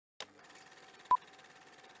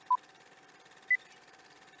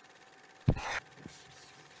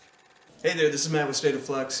Hey there, this is Matt with State of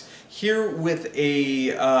Flux, here with a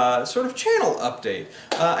sort of channel update.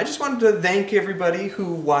 I just wanted to thank everybody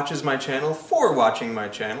who watches my channel for watching my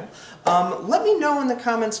channel. Let me know in the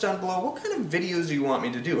comments down below what kind of videos you want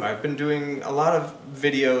me to do. I've been doing a lot of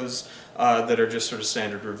videos that are just sort of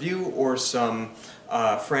standard review or some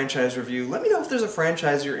franchise review. Let me know if there's a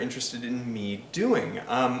franchise you're interested in me doing.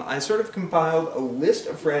 I sort of compiled a list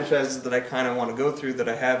of franchises that I kind of want to go through that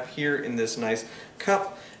I have here in this nice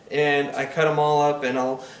cup. And I cut them all up, and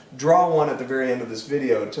I'll draw one at the very end of this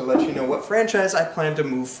video to let you know what franchise I plan to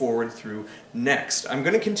move forward through next. I'm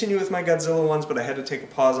going to continue with my Godzilla ones, but I had to take a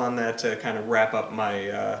pause on that to kind of wrap up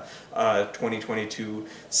my 2022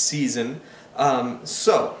 season. Little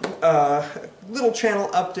channel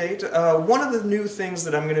update. One of the new things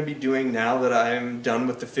that I'm going to be doing now that I'm done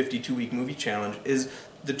with the 52-week movie challenge is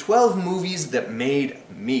the 12 movies that made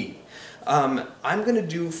me. I'm going to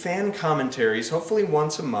do fan commentaries, hopefully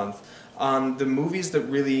once a month, on the movies that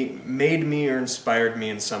really made me or inspired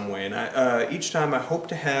me in some way. And each time I hope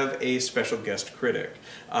to have a special guest critic.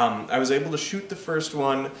 I was able to shoot the first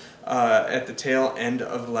one at the tail end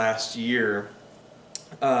of last year.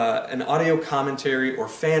 An audio commentary or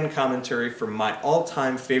fan commentary for my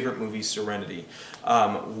all-time favorite movie, Serenity,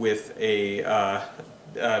 with a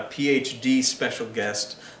PhD special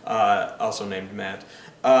guest, also named Matt.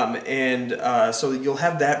 So you'll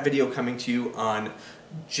have that video coming to you on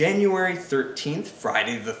January 13th,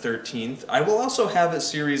 Friday the 13th. I will also have a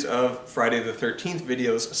series of Friday the 13th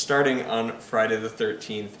videos starting on Friday the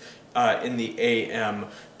 13th in the AM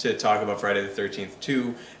to talk about Friday the 13th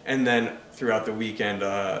too, and then throughout the weekend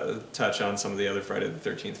touch on some of the other Friday the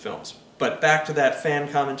 13th films. But back to that fan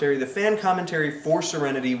commentary. The fan commentary for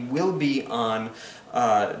Serenity will be on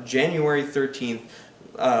January 13th.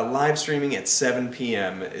 Live streaming at 7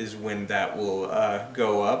 p.m. is when that will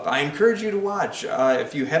go up. I encourage you to watch.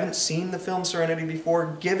 If you haven't seen the film Serenity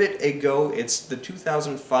before, give it a go. It's the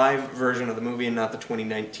 2005 version of the movie and not the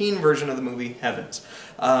 2019 version of the movie, heavens.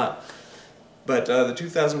 But the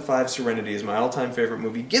 2005 Serenity is my all-time favorite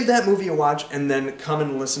movie. Give that movie a watch and then come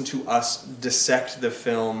and listen to us dissect the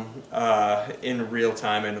film in real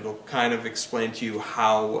time, and it'll kind of explain to you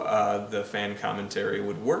how the fan commentary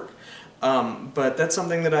would work. But that's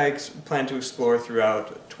something that I plan to explore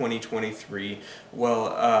throughout 2023, while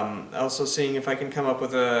also seeing if I can come up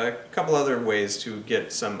with a couple other ways to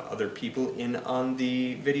get some other people in on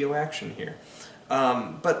the video action here.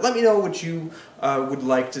 But let me know what you would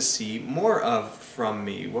like to see more of from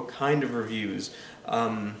me, what kind of reviews,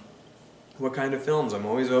 what kind of films. I'm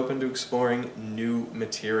always open to exploring new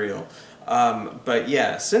material. But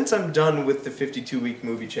yeah, since I'm done with the 52-week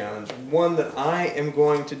movie challenge, one that I am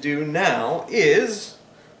going to do now is,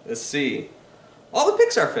 let's see, all the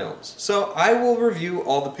Pixar films. So I will review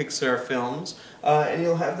all the Pixar films, and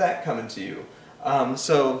you'll have that coming to you.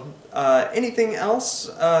 Anything else,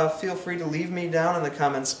 feel free to leave me down in the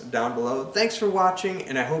comments down below. Thanks for watching,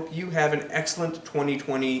 and I hope you have an excellent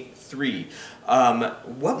 2023.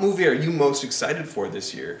 What movie are you most excited for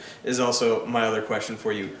this year is also my other question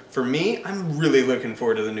for you. For me, I'm really looking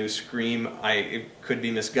forward to the new Scream. It could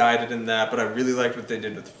be misguided in that, but I really liked what they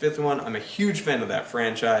did with the fifth one. I'm a huge fan of that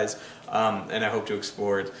franchise, and I hope to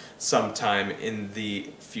explore it sometime in the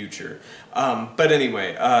future. But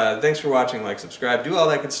anyway, thanks for watching, like, subscribe, do all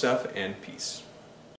that good stuff, and peace.